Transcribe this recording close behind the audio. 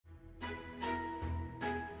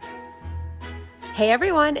Hey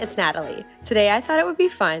everyone, it's Natalie. Today I thought it would be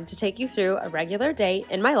fun to take you through a regular day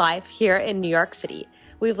in my life here in New York City.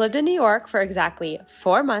 We've lived in New York for exactly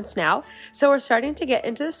 4 months now, so we're starting to get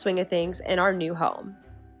into the swing of things in our new home.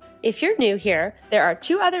 If you're new here, there are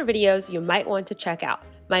 2 other videos you might want to check out.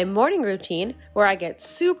 My morning routine, where I get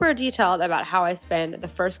super detailed about how I spend the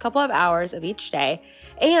first couple of hours of each day,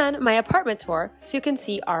 and my apartment tour so you can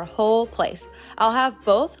see our whole place. I'll have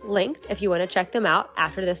both linked if you want to check them out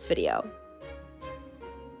after this video.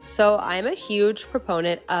 So I'm a huge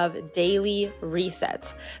proponent of daily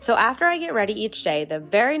resets. So after I get ready each day, the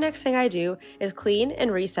very next thing I do is clean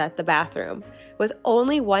and reset the bathroom. With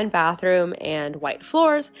only one bathroom and white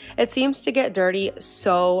floors, it seems to get dirty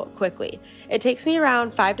so quickly. It takes me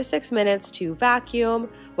around 5 to 6 minutes to vacuum,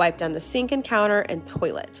 wipe down the sink and counter, and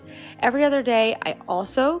toilet. Every other day, I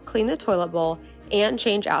also clean the toilet bowl and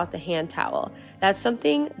change out the hand towel. That's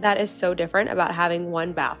something that is so different about having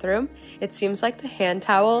one bathroom. It seems like the hand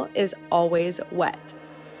towel is always wet.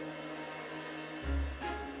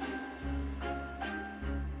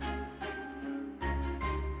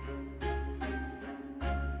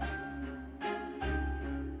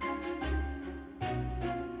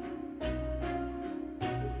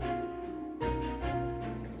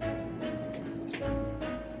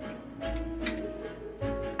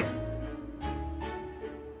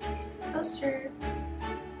 Toaster.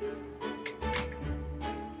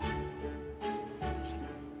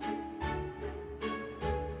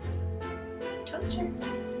 Toaster.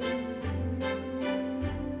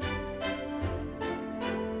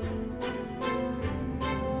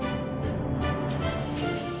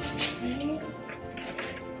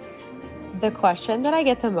 The question that I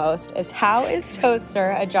get the most is, how is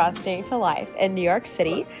Toaster adjusting to life in New York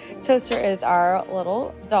City? Toaster is our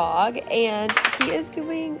little dog, and he is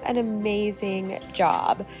doing an amazing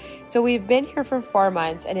job. So we've been here for 4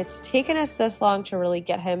 months, and it's taken us this long to really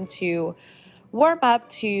get him to warm up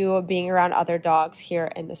to being around other dogs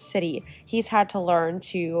here in the city. He's had to learn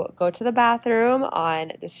to go to the bathroom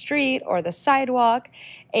on the street or the sidewalk,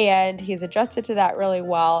 and he's adjusted to that really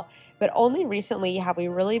well. But only recently have we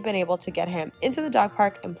really been able to get him into the dog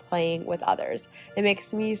park and playing with others. It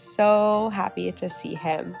makes me so happy to see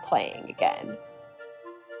him playing again.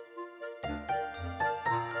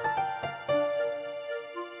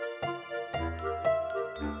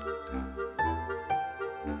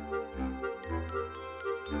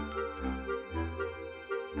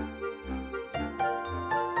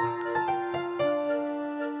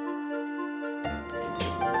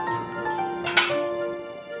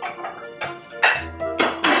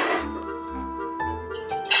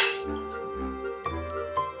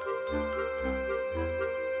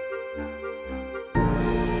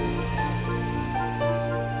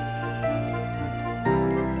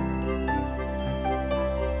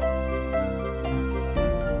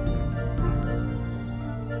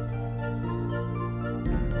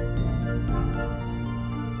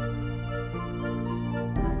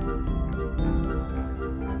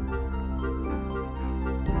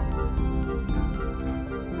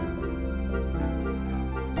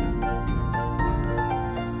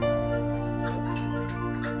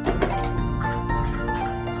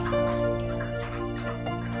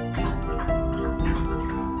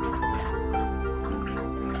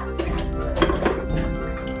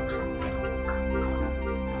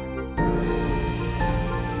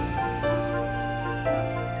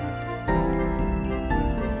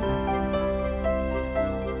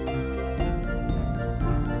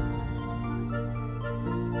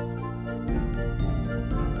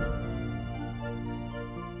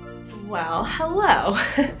 Well, hello.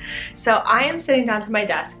 So I am sitting down to my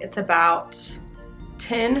desk. It's about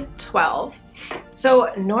 10:12.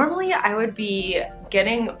 So normally I would be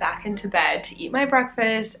getting back into bed to eat my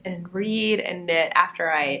breakfast and read and knit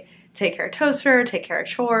after I take care of Toaster, take care of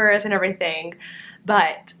chores and everything.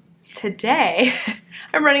 But today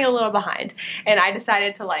I'm running a little behind, and I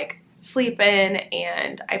decided to sleep in,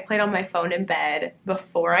 and I played on my phone in bed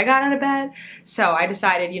before I got out of bed. So I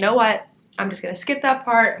decided, you know what? I'm just gonna skip that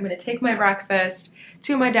part. I'm gonna take my breakfast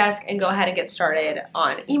to my desk and go ahead and get started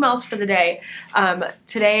on emails for the day.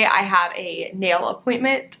 Today I have a nail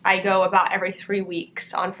appointment. I go about every 3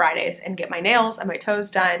 weeks on Fridays and get my nails and my toes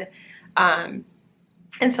done. And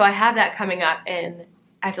so I have that coming up, and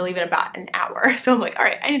I have to leave in about an hour. So I'm like, all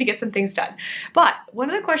right, I need to get some things done. But one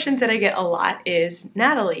of the questions that I get a lot is,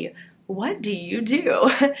 Natalie, what do you do?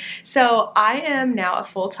 So I am now a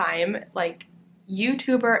full-time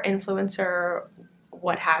YouTuber, influencer,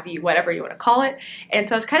 what have you, whatever you want to call it. And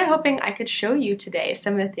so I was kind of hoping I could show you today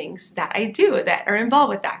some of the things that I do that are involved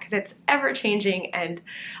with that, because it's ever changing. And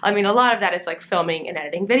I mean, a lot of that is like filming and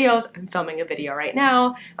editing videos. I'm filming a video right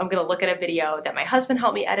now. I'm gonna look at a video that my husband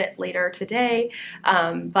helped me edit later today.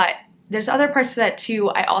 But there's other parts of that too.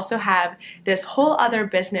 I also have this whole other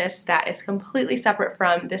business that is completely separate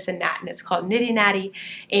from this and that, and it's called Nitty Natty,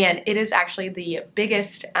 and it is actually the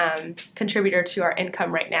biggest contributor to our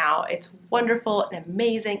income right now. It's wonderful and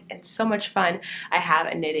amazing and so much fun. I have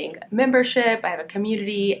a knitting membership, I have a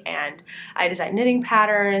community, and I design knitting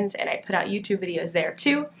patterns, and I put out YouTube videos there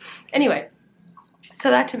too. Anyway,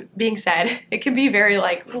 so that being said, it can be very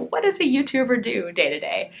like, well, what does a YouTuber do day to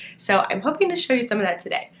day? So I'm hoping to show you some of that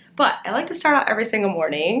today. But I like to start out every single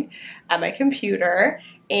morning at my computer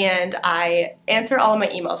and I answer all of my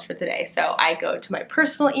emails for today. So I go to my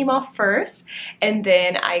personal email first, and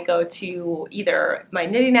then I go to either my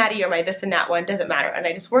Nitty Natty or my this and that one, doesn't matter. And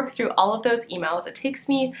I just work through all of those emails. It takes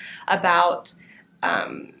me about,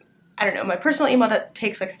 I don't know, my personal email that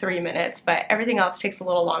takes like 3 minutes, but everything else takes a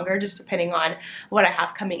little longer just depending on what I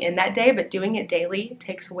have coming in that day, but doing it daily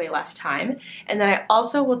takes way less time. And then I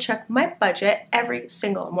also will check my budget every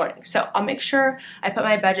single morning. So I'll make sure I put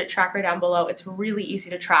my budget tracker down below. It's really easy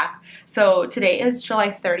to track. So today is July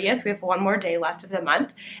 30th. We have one more day left of the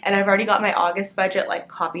month, and I've already got my August budget like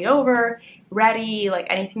copied over, ready, like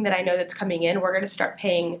anything that I know that's coming in. We're gonna start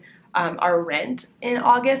paying our rent in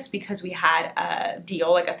August because we had a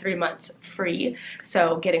deal, like a 3 months free.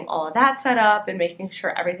 So getting all of that set up and making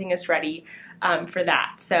sure everything is ready for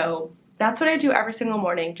that. So that's what I do every single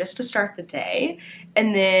morning just to start the day.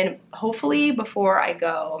 And then hopefully before I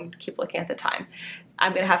go, keep looking at the time,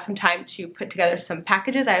 I'm gonna have some time to put together some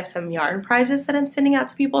packages. I have some yarn prizes that I'm sending out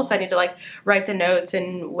to people, so I need to like write the notes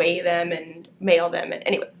and weigh them and mail them. And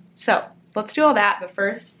anyway, so let's do all that. But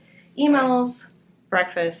first, emails,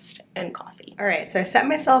 breakfast, and coffee. All right, so I set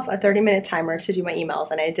myself a 30-minute timer to do my emails,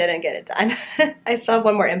 and I didn't get it done. I still have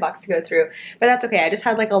one more inbox to go through, but that's okay. I just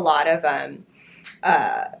had like a lot of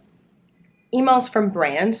emails from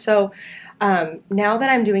brands. So now that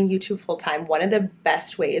I'm doing YouTube full-time, one of the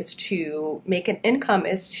best ways to make an income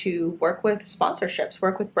is to work with sponsorships,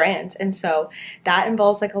 work with brands. And so that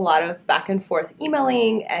involves like a lot of back and forth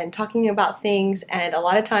emailing and talking about things. And a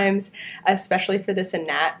lot of times, especially for this and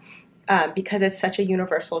that, because it's such a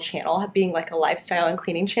universal channel, being like a lifestyle and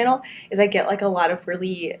cleaning channel, is I get like a lot of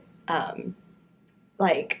really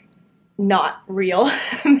like not real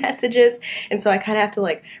messages, and so I kind of have to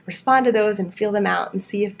like respond to those and feel them out and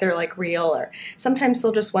see if they're like real, or sometimes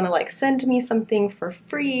they'll just want to like send me something for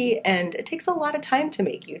free, and it takes a lot of time to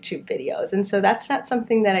make YouTube videos, and so that's not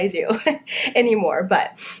something that I do anymore.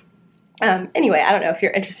 But anyway, I don't know if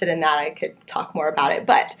you're interested in that. I could talk more about it,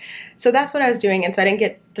 but so that's what I was doing, and so I didn't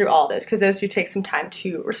get through all those because those do take some time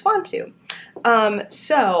to respond to.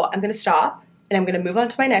 So I'm going to stop and I'm going to move on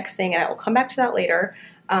to my next thing, and I will come back to that later.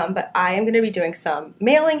 But I am going to be doing some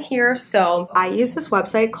mailing here. So I use this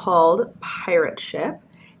website called Pirate Ship,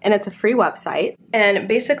 and it's a free website. And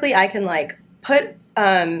basically I can like put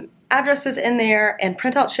addresses in there and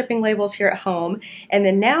print out shipping labels here at home. And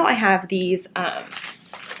then now I have these,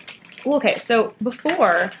 okay, so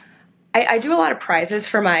before, I do a lot of prizes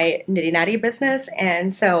for my Nitty Natty business,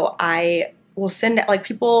 and so I will send, like,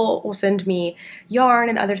 people will send me yarn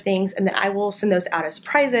and other things, and then I will send those out as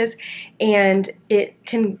prizes. And it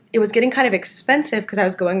was getting kind of expensive because I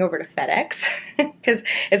was going over to FedEx because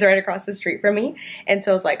it's right across the street from me, and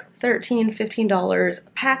so it was like $13, $15 a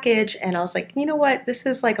package, and I was like, you know what, this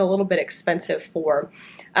is like a little bit expensive for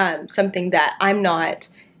something that I'm not,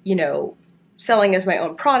 you know, selling as my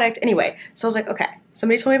own product. Anyway, so I was like, okay,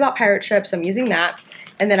 somebody told me about Pirate Ship, so I'm using that.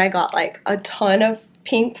 And then I got like a ton of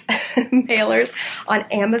pink mailers on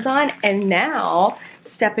Amazon, and now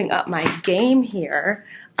stepping up my game here,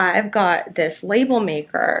 I've got this label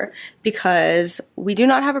maker because we do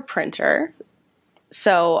not have a printer.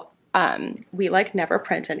 So we like never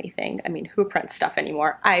print anything. I mean, who prints stuff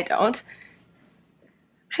anymore? I don't.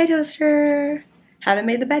 Hi, Toaster. Haven't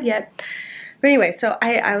made the bed yet. But anyway, so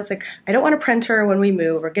I was like, I don't want a printer when we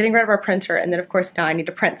move. We're getting rid of our printer, and then of course now I need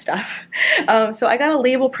to print stuff. So I got a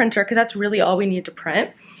label printer because that's really all we need to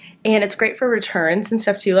print. And it's great for returns and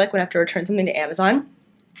stuff too, like when I have to return something to Amazon.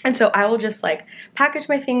 And so I will just like package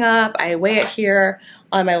my thing up. I weigh it here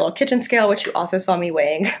on my little kitchen scale, which you also saw me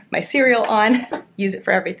weighing my cereal on, use it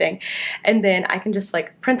for everything. And then I can just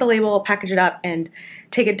like print the label, package it up, and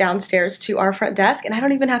take it downstairs to our front desk. And I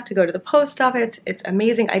don't even have to go to the post office. It's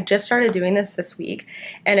amazing. I just started doing this week,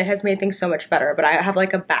 and it has made things so much better. But I have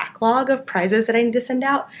like a backlog of prizes that I need to send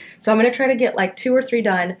out. So I'm gonna try to get like 2 or 3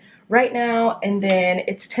 done right now, and then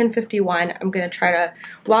it's 10:51. I'm gonna try to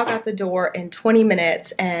walk out the door in 20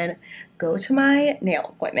 minutes and go to my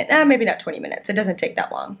nail appointment. Maybe not 20 minutes. It doesn't take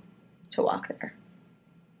that long to walk there.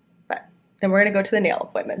 But then we're gonna go to the nail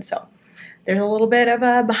appointment. So there's a little bit of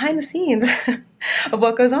a behind the scenes of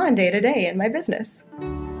what goes on day to day in my business.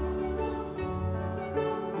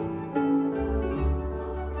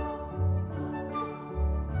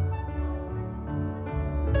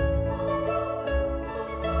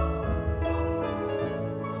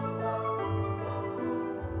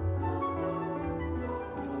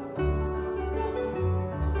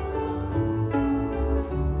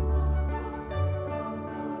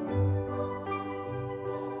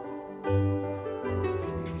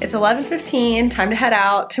 It's 11:15, time to head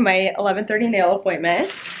out to my 11:30 nail appointment.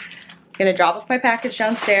 I'm gonna drop off my package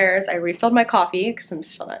downstairs. I refilled my coffee because I'm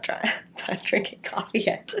still not done drinking coffee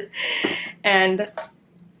yet. And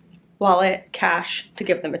wallet, cash to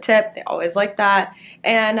give them a tip. They always like that.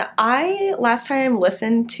 And I last time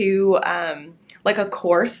listened to like a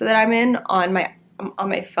course that I'm in on my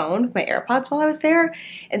phone with my AirPods while I was there,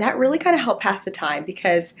 and that really kind of helped pass the time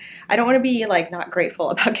because I don't want to be like not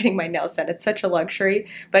grateful about getting my nails done. It's such a luxury,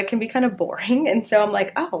 but it can be kind of boring. And so I'm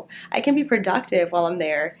like, oh, I can be productive while I'm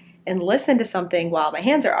there and listen to something while my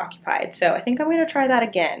hands are occupied. So I think I'm going to try that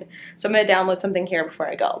again. So I'm going to download something here before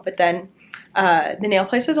I go. But then the nail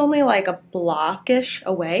place is only like a block-ish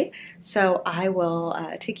away, so I will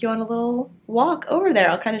take you on a little walk over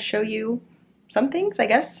there. I'll kind of show you some things, I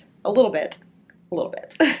guess, a little bit.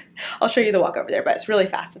 I'll show you the walk over there, but it's really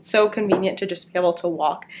fast. It's so convenient to just be able to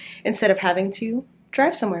walk instead of having to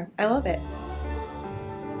drive somewhere. I love it.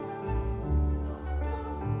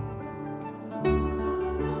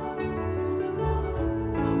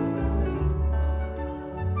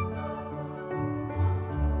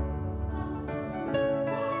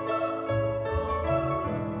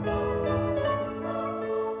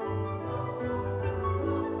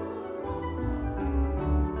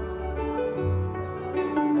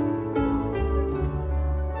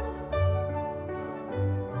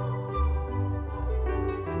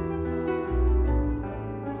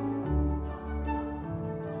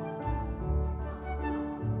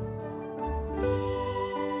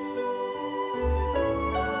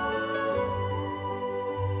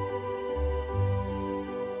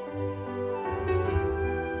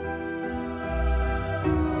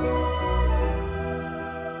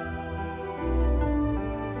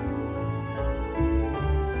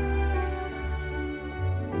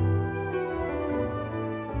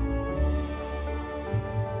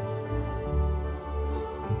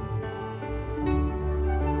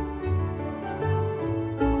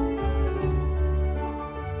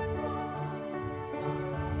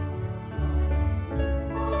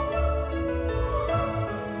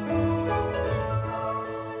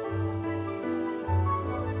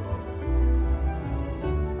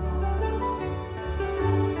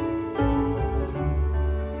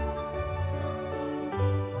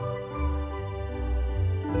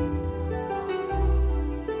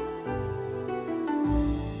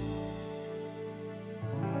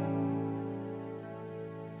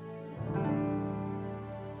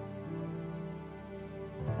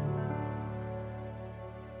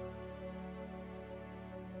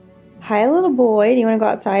 Hi, little boy. Do you want to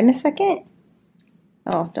go outside in a second?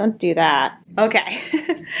 Oh, don't do that. Okay.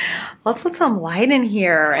 Let's let some light in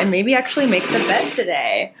here and maybe actually make the bed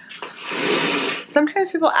today.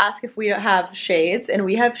 Sometimes people ask if we don't have shades, and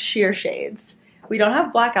we have sheer shades. We don't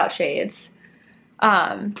have blackout shades,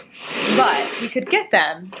 but we could get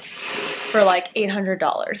them for like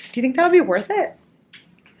 $800. Do you think that would be worth it?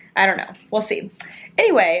 I don't know. We'll see.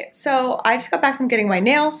 Anyway, so I just got back from getting my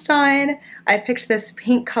nails done. I picked this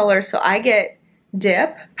pink color, so I get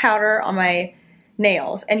dip powder on my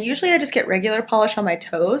nails, and usually I just get regular polish on my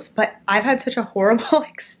toes, but I've had such a horrible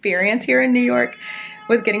experience here in New York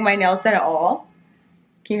with getting my nails done at all.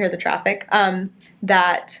 Can you hear the traffic?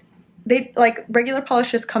 That they like regular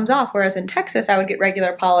polish just comes off, whereas in Texas I would get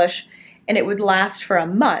regular polish and it would last for a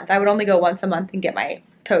month. I would only go once a month and get my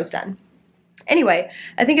toes done. Anyway,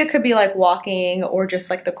 I think it could be like walking or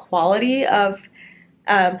just like the quality of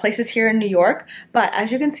places here in New York. But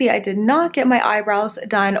as you can see, I did not get my eyebrows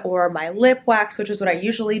done or my lip wax, which is what I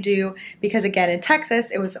usually do, because again, in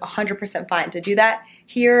Texas, it was 100% fine to do that.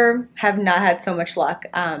 Here, have not had so much luck.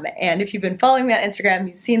 And if you've been following me on Instagram,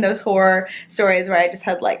 you've seen those horror stories where I just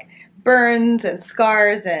had like burns and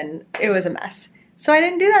scars and it was a mess. So I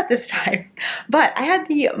didn't do that this time. But I had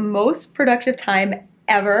the most productive time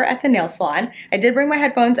ever at the nail salon. I did bring my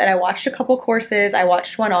headphones and I watched a couple courses. I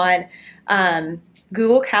watched one on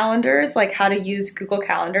Google Calendars, like how to use Google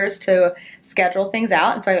Calendars to schedule things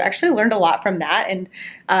out. And so I actually learned a lot from that and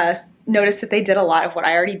noticed that they did a lot of what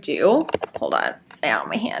I already do. Hold on, ow,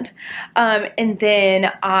 my hand. And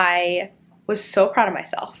then I was so proud of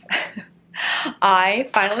myself. I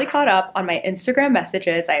finally caught up on my Instagram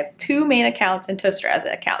messages. I have 2 main accounts and Toaster has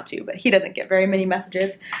an account too, but he doesn't get very many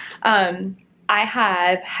messages. I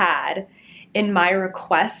have had in my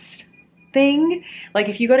request thing, like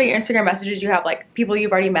if you go to your Instagram messages, you have like people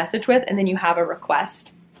you've already messaged with, and then you have a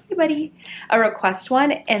request. Hey buddy, a request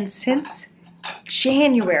one. And since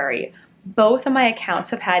January, both of my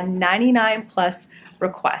accounts have had 99 plus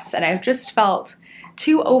requests, and I've just felt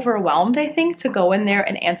too overwhelmed, I think, to go in there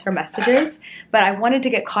and answer messages. But I wanted to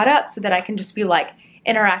get caught up so that I can just be like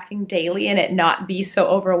interacting daily and it not be so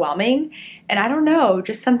overwhelming. And I don't know,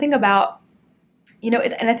 just something about, you know,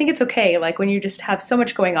 and I think it's okay, like when you just have so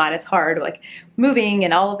much going on, it's hard, like moving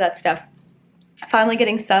and all of that stuff. Finally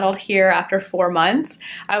getting settled here after 4 months,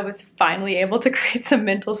 I was finally able to create some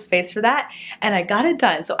mental space for that, and I got it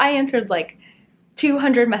done. So I answered like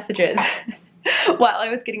 200 messages while I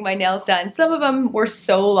was getting my nails done. Some of them were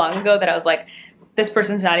so long ago that I was like, this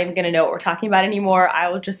person's not even gonna know what we're talking about anymore. I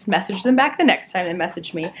will just message them back the next time they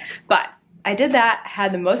message me. But I did that,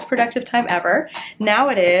 had the most productive time ever. Now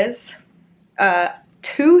it is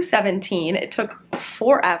 2:17. It took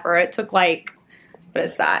forever. It took like, what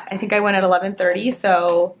is that? I think I went at 11:30,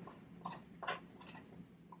 so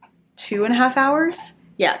 2.5 hours?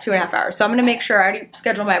 Yeah, 2.5 hours. So I'm gonna make sure I already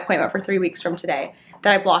scheduled my appointment for 3 weeks from today,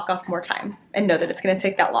 that I block off more time and know that it's gonna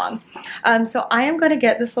take that long. So I am gonna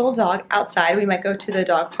get this little dog outside. We might go to the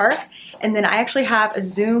dog park. And then I actually have a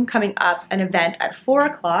Zoom coming up, an event at 4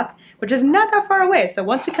 o'clock, which is not that far away. So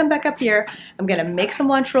once we come back up here, I'm gonna make some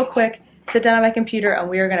lunch real quick, sit down on my computer, and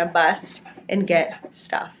we are gonna bust and get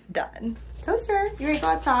stuff done. Toaster, you ready to go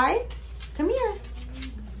outside? Come here.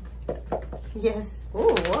 Yes.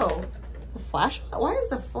 Oh, whoa. It's a flash. Why is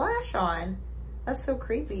the flash on? That's so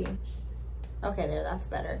creepy. Okay, there, that's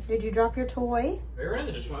better. Did you drop your toy? Are you in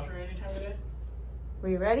the dishwasher any time of day?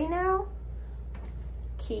 We ready now?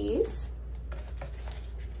 Keys.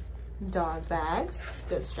 Dog bags.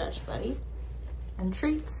 Good stretch, buddy. And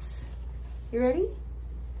treats. You ready?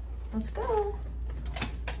 Let's go.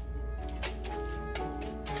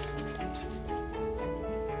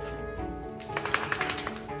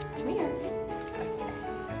 Come here.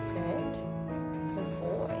 Sit. Good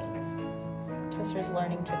boy. Toaster's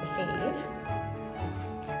learning to behave.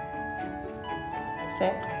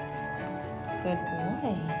 Sit. Good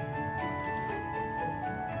boy.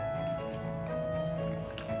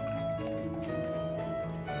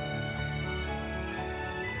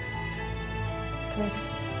 Come here.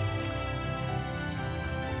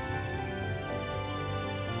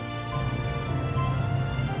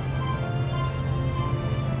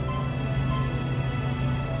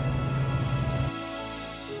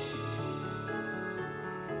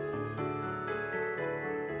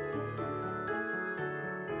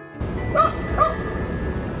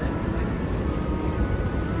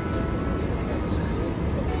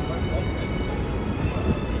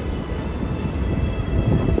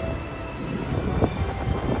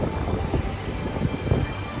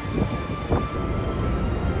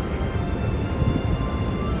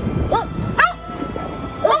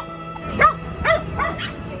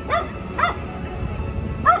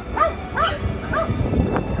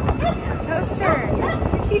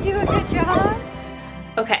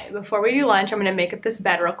 Before we do lunch, I'm gonna make up this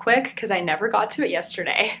bed real quick because I never got to it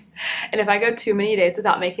yesterday. And if I go too many days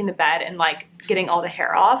without making the bed and like getting all the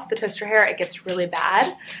hair off, the toaster hair, it gets really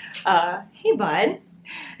bad. Hey bud.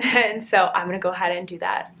 And so I'm gonna go ahead and do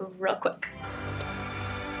that real quick.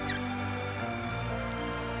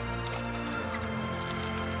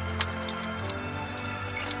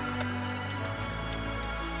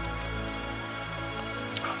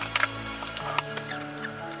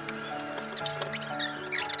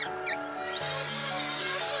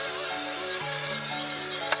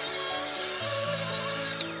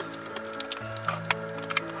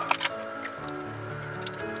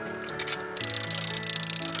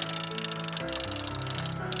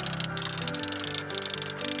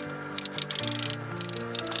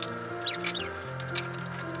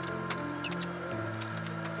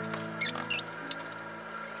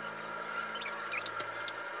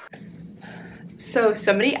 So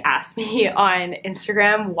somebody asked me on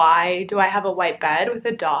Instagram, why do I have a white bed with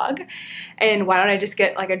a dog? And why don't I just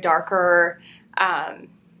get like a darker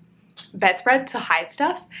bedspread to hide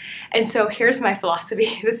stuff? And so here's my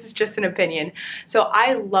philosophy. This is just an opinion. So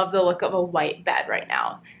I love the look of a white bed right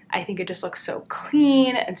now. I think it just looks so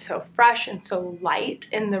clean and so fresh and so light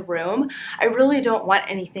in the room. I really don't want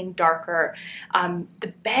anything darker.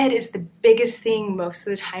 The bed is the biggest thing most of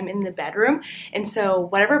the time in the bedroom, and so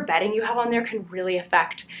whatever bedding you have on there can really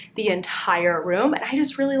affect the entire room, and I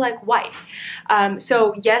just really like white.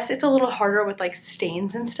 So yes, it's a little harder with like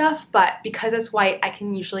stains and stuff, but because it's white, I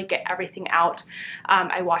can usually get everything out.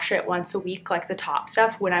 I wash it once a week, like the top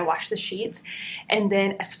stuff, when I wash the sheets. And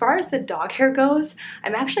then as far as the dog hair goes,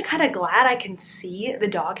 I'm actually kind of glad I can see the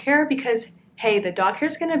dog hair, because hey, the dog hair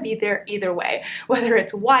is going to be there either way, whether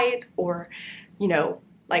it's white or, you know,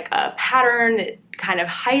 like a pattern that kind of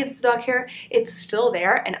hides the dog hair, it's still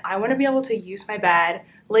there, and I want to be able to use my bed,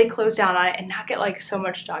 lay clothes down on it, and not get like so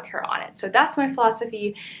much dog hair on it. So that's my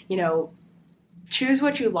philosophy, you know, choose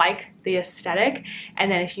what you like, the aesthetic,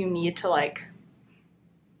 and then if you need to, like,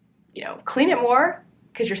 you know, clean it more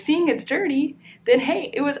because you're seeing it's dirty, then hey,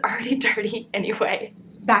 it was already dirty anyway.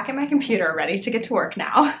 Back at my computer, ready to get to work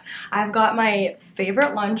now. I've got my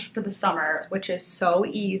favorite lunch for the summer, which is so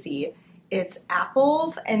easy. It's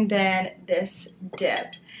apples and then this dip.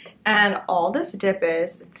 And all this dip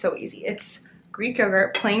is, it's so easy. It's Greek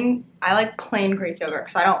yogurt, plain. I like plain Greek yogurt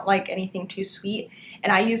because I don't like anything too sweet.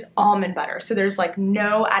 And I use almond butter, so there's like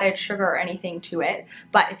no added sugar or anything to it.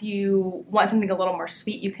 But if you want something a little more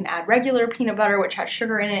sweet, you can add regular peanut butter, which has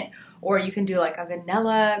sugar in it, or you can do like a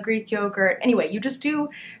vanilla Greek yogurt. Anyway, you just do,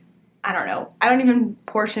 I don't know, I don't even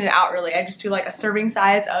portion it out really. I just do like a serving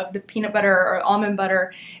size of the peanut butter or almond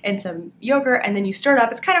butter and some yogurt, and then you stir it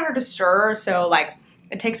up. It's kind of hard to stir, so like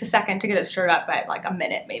it takes a second to get it stirred up, but like a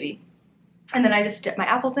minute maybe. And then I just dip my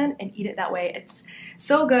apples in and eat it that way. It's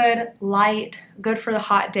so good, light, good for the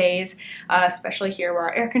hot days, especially here where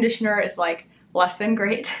our air conditioner is like less than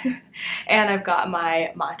great. And I've got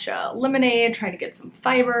my matcha lemonade, trying to get some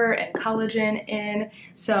fiber and collagen in.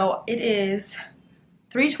 So it is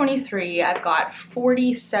 3:23. I've got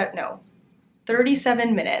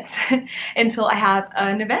 37 minutes until I have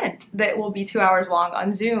an event that will be 2 hours long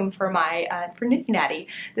on Zoom for my for Nitty Natty.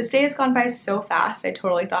 This day has gone by so fast. I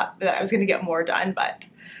totally thought that I was gonna get more done, but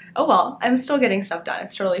oh well, I'm still getting stuff done.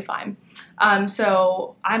 It's totally fine.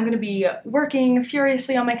 So I'm gonna be working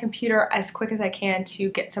furiously on my computer as quick as I can to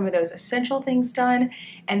get some of those essential things done,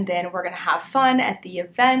 and then we're gonna have fun at the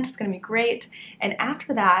event. It's gonna be great. And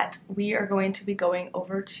after that, we are going to be going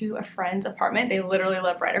over to a friend's apartment. They literally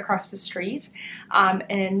live right across the street,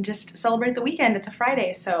 and just celebrate the weekend. It's a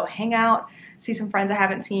Friday, so hang out, see some friends I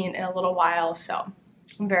haven't seen in a little while. So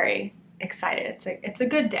I'm very excited. It's a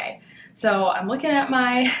good day. So I'm looking at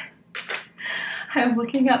my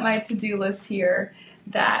to-do list here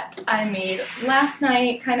that I made last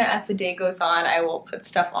night. Kind of as the day goes on, I will put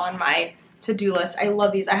stuff on my to-do list. I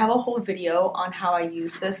love these. I have a whole video on how I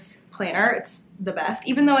use this planner. It's the best,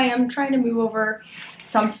 even though I am trying to move over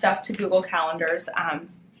some stuff to Google Calendars.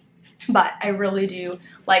 But I really do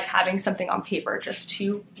like having something on paper just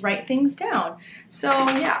to write things down. So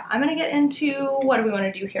yeah, I'm gonna get into, what do we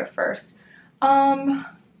want to do here first?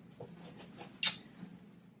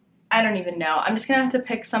 I don't even know. I'm just gonna have to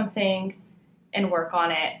pick something and work on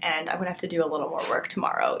it, and I'm gonna have to do a little more work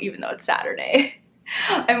tomorrow, even though it's Saturday.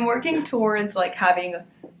 I'm working towards like having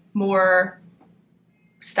more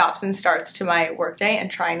stops and starts to my workday and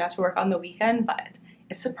trying not to work on the weekend, but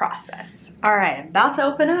it's a process. All right, I'm about to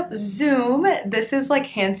open up Zoom. This is like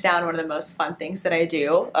hands down one of the most fun things that I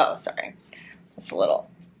do. Oh, sorry. That's a little,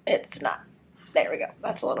 it's not. There we go.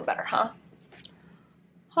 That's a little better, huh?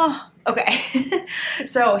 Oh, okay.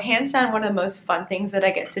 So hands down, one of the most fun things that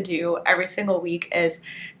I get to do every single week is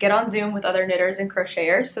get on Zoom with other knitters and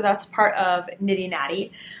crocheters. So that's part of Nitty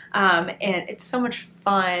Natty. And it's so much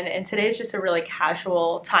fun. And today's just a really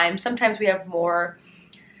casual time. Sometimes we have more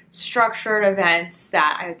structured events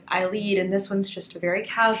that I lead, and this one's just a very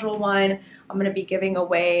casual one. I'm going to be giving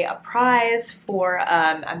away a prize for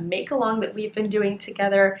a make-along that we've been doing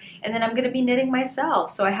together, and then I'm going to be knitting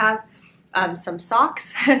myself. So I have some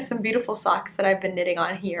socks, some beautiful socks that I've been knitting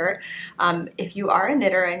on here. If you are a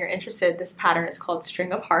knitter and you're interested, this pattern is called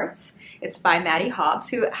String of Hearts. It's by Maddie Hobbs,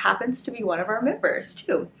 who happens to be one of our members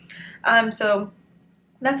too. So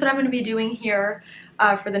that's what I'm going to be doing here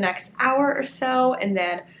for the next hour or so, and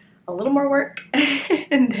then a little more work,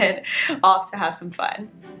 and then off to have some fun.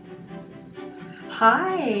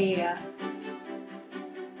 Hi.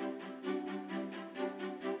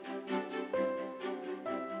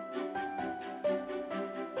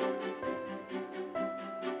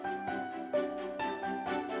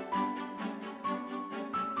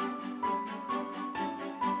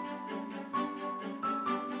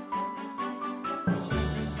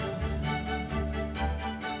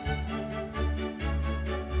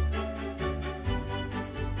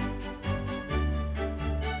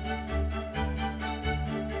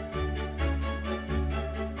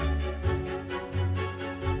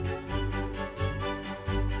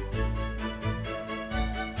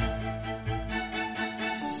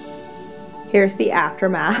 Here's the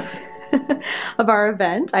aftermath of our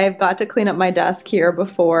event. I have got to clean up my desk here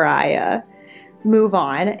before I move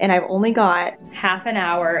on, and I've only got half an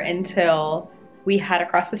hour until we head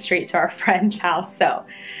across the street to our friend's house. So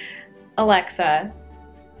Alexa,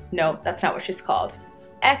 no, that's not what she's called.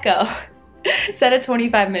 Echo, set a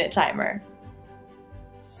 25-minute timer.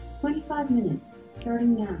 25 minutes,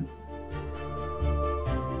 starting now.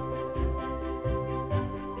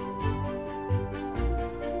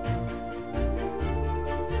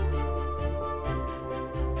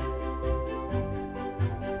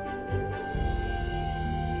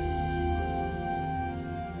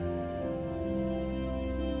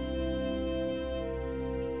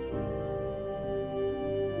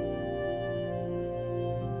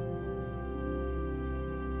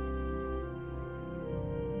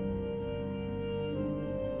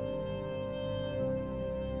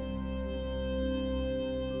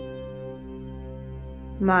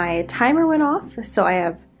 My timer went off, so I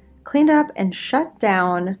have cleaned up and shut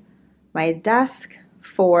down my desk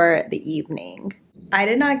for the evening. I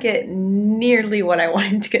did not get nearly what I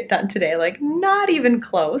wanted to get done today, like not even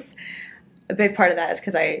close. A big part of that is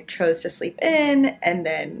because I chose to sleep in and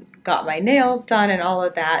then got my nails done and all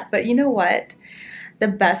of that. But you know what? The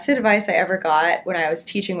best advice I ever got when I was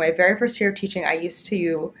teaching, my very first year of teaching, I used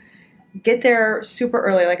to get there super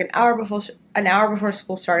early, like an hour before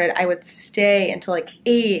school started. I would stay until like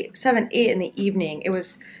 7, 8 in the evening. It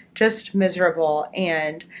was just miserable.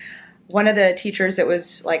 And one of the teachers that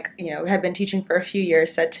was like, you know, had been teaching for a few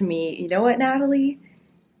years said to me, you know what, Natalie,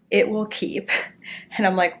 it will keep. And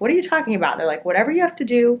I'm like, what are you talking about? And they're like, whatever you have to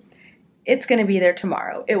do, it's going to be there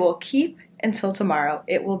tomorrow. It will keep until tomorrow.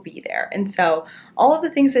 It will be there. And so all of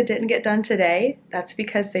the things that didn't get done today, that's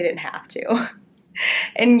because they didn't have to.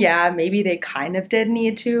 And yeah, maybe they kind of did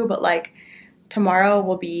need to, but like tomorrow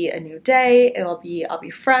will be a new day. I'll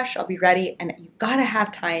be fresh, I'll be ready, and you gotta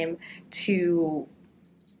have time to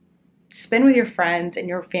spend with your friends and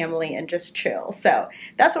your family and just chill. So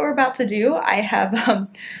that's what we're about to do. I have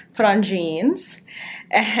put on jeans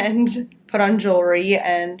and put on jewelry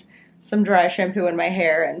and some dry shampoo in my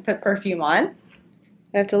hair and put perfume on.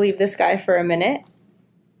 I have to leave this guy for a minute.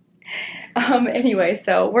 Anyway,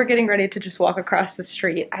 so we're getting ready to just walk across the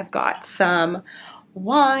street. I've got some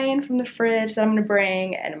wine from the fridge that I'm gonna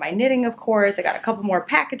bring, and my knitting, of course. I got a couple more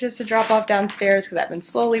packages to drop off downstairs because I've been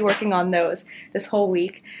slowly working on those this whole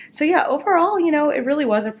week. So yeah, overall, you know, it really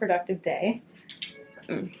was a productive day.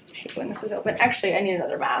 I hate when this is open. Actually, I need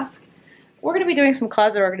another mask. We're gonna be doing some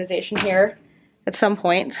closet organization here at some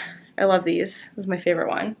point. I love these. This is my favorite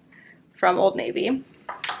one from Old Navy.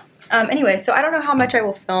 Anyway, so I don't know how much I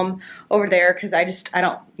will film over there because I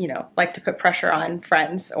don't, you know, like to put pressure on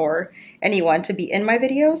friends or anyone to be in my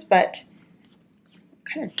videos, but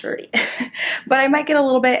kind of dirty. But I might get a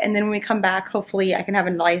little bit, and then when we come back, hopefully I can have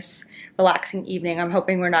a nice, relaxing evening. I'm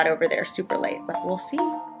hoping we're not over there super late, but we'll see.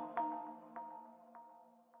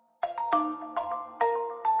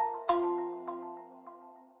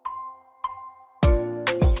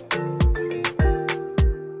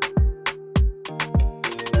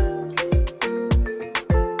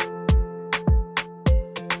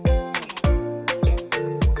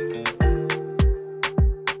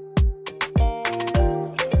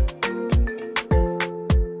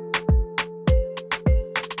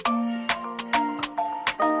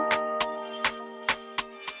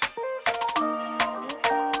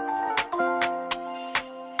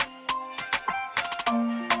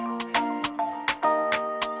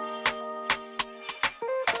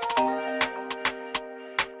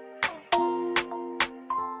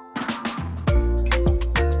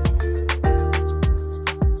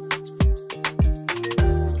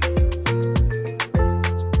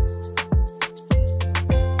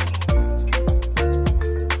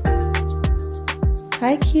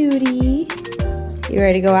 Hi, cutie. You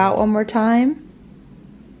ready to go out one more time?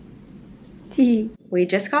 We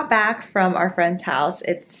just got back from our friend's house.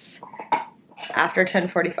 It's after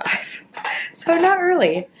 10:45, so not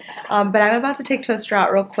early. But I'm about to take Toaster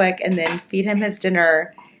out real quick and then feed him his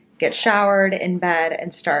dinner, get showered, in bed,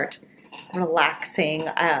 and start relaxing.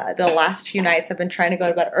 The last few nights I've been trying to go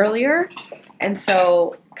to bed earlier, and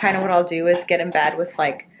so kind of what I'll do is get in bed with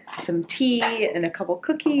like some tea and a couple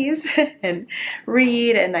cookies and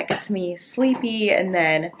read, and that gets me sleepy, and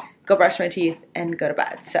then go brush my teeth and go to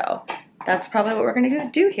bed. So that's probably what we're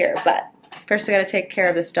gonna do here. But first we gotta take care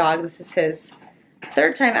of this dog. This is his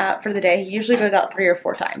third time out for the day. He usually goes out 3 or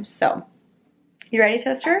 4 times. So you ready,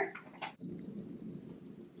 Toaster?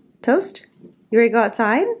 Toast? You ready to go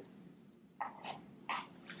outside?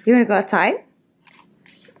 You wanna go outside?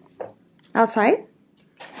 Outside?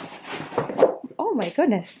 Oh my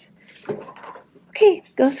goodness. Okay,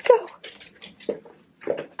 let's go.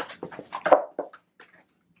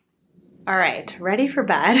 All right, ready for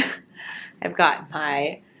bed. I've got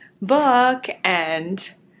my book and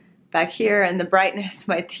back here in the brightness,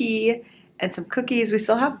 my tea and some cookies. We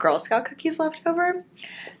still have Girl Scout cookies left over.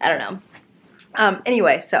 I don't know.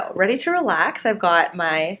 Anyway, so ready to relax. I've got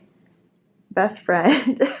my best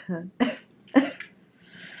friend.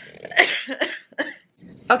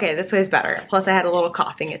 Okay, this way's better. Plus I had a little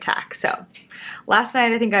coughing attack. So last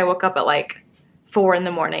night I think I woke up at like 4 in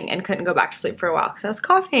the morning and couldn't go back to sleep for a while because I was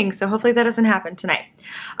coughing. So hopefully that doesn't happen tonight.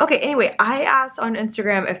 Okay, anyway, I asked on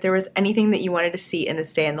Instagram if there was anything that you wanted to see in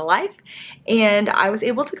this day in the life, and I was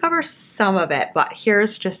able to cover some of it, but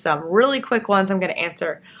here's just some really quick ones I'm gonna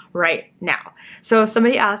answer right now. So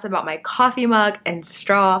somebody asked about my coffee mug and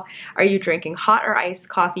straw. Are you drinking hot or iced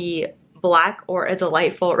coffee, black or a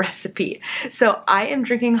delightful recipe? So I am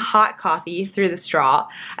drinking hot coffee through the straw.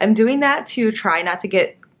 I'm doing that to try not to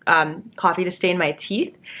get coffee to stain my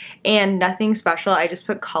teeth, and nothing special. I just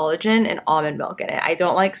put collagen and almond milk in it. I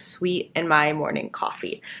don't like sweet in my morning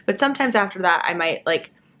coffee, but sometimes after that I might,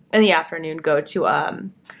 like in the afternoon, go to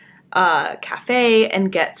a cafe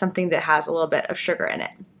and get something that has a little bit of sugar in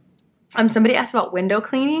it. Somebody asked about window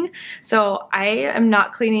cleaning. So I am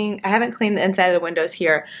not cleaning, I haven't cleaned the inside of the windows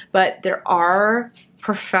here, but there are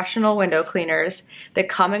professional window cleaners that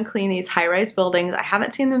come and clean these high-rise buildings. I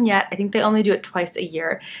haven't seen them yet. I think they only do it twice a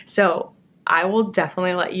year. So I will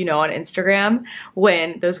definitely let you know on Instagram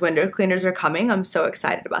when those window cleaners are coming. I'm so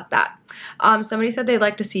excited about that. Somebody said they'd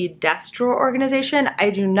like to see desk drawer organization. I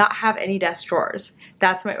do not have any desk drawers.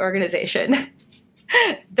 That's my organization.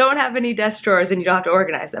 Don't have any desk drawers and you don't have to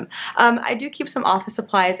organize them. I do keep some office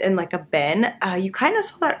supplies in like a bin. You kind of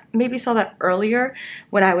saw that, maybe saw that earlier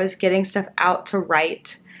when I was getting stuff out to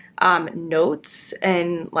write notes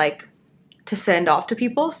and like to send off to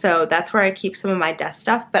people. So that's where I keep some of my desk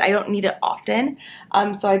stuff, but I don't need it often.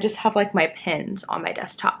 So I just have like my pins on my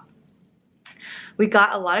desktop. We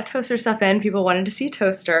got a lot of toaster stuff in. People wanted to see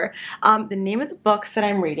toaster. The name of the books that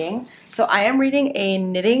I'm reading. So I am reading a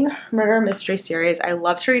knitting murder mystery series. I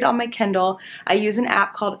love to read on my Kindle. I use an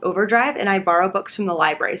app called Overdrive and I borrow books from the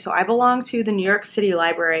library. So I belong to the New York City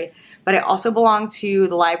Library, but I also belong to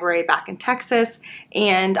the library back in Texas,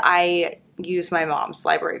 and I use my mom's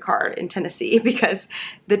library card in Tennessee because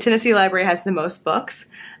the Tennessee Library has the most books.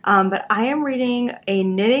 But I am reading a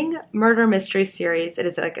knitting murder mystery series. It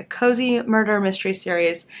is like a cozy murder mystery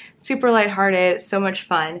series, super lighthearted, so much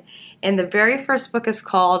fun. And the very first book is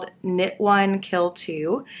called Knit One, Kill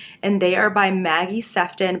Two, and they are by Maggie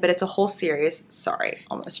Sefton, but it's a whole series. Sorry,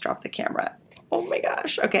 almost dropped the camera. Oh my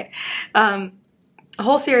gosh, okay. A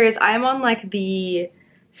whole series. I'm on like the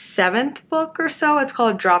 7th book or so. It's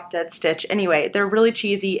called Drop Dead Stitch. Anyway, they're really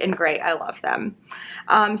cheesy and great. I love them.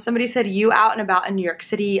 Somebody said, you out and about in New York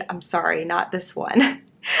City. I'm sorry, not this one.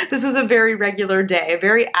 This was a very regular day, a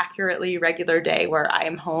very accurately regular day where I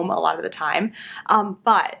am home a lot of the time.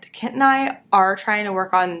 But Kent and I are trying to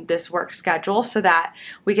work on this work schedule so that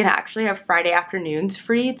we can actually have Friday afternoons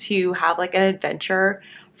free to have like an adventure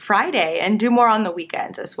Friday and do more on the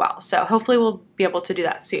weekends as well. So hopefully we'll be able to do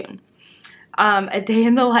that soon. A day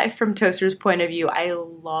in the life from Toaster's point of view. I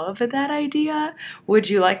love that idea. Would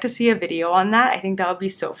you like to see a video on that? I think that would be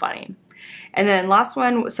so funny. And then last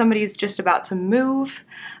one, somebody's just about to move.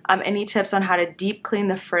 Any tips on how to deep clean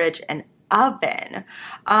the fridge and oven?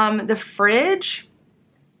 The fridge,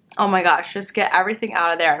 oh my gosh, just get everything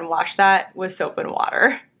out of there and wash that with soap and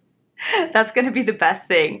water. That's gonna be the best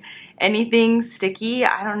thing. Anything sticky,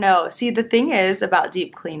 I don't know. See, the thing is about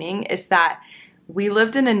deep cleaning is that we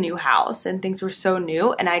lived in a new house and things were so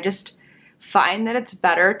new, and I just find that it's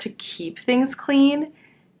better to keep things clean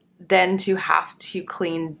than to have to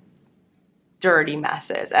clean dirty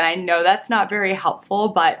messes. And I know that's not very helpful,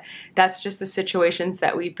 but that's just the situations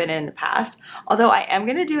that we've been in the past. Although I am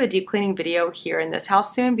gonna do a deep cleaning video here in this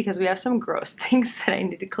house soon because we have some gross things that I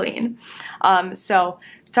need to clean. So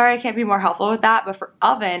sorry I can't be more helpful with that, but for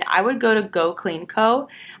oven, I would go to Go Clean Co.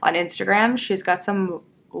 on Instagram. She's got some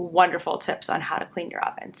wonderful tips on how to clean your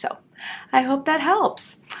oven. So I hope that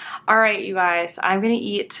helps. All right, you guys, I'm gonna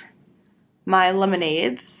eat my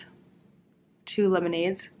lemonades, 2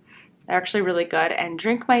 lemonades. They're actually really good, and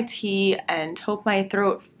drink my tea and hope my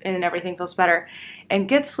throat and everything feels better, and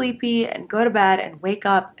get sleepy and go to bed and wake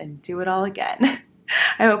up and do it all again.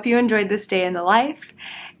 I hope you enjoyed this day in the life,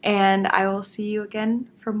 and I will see you again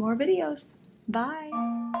for more videos.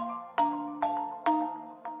 Bye.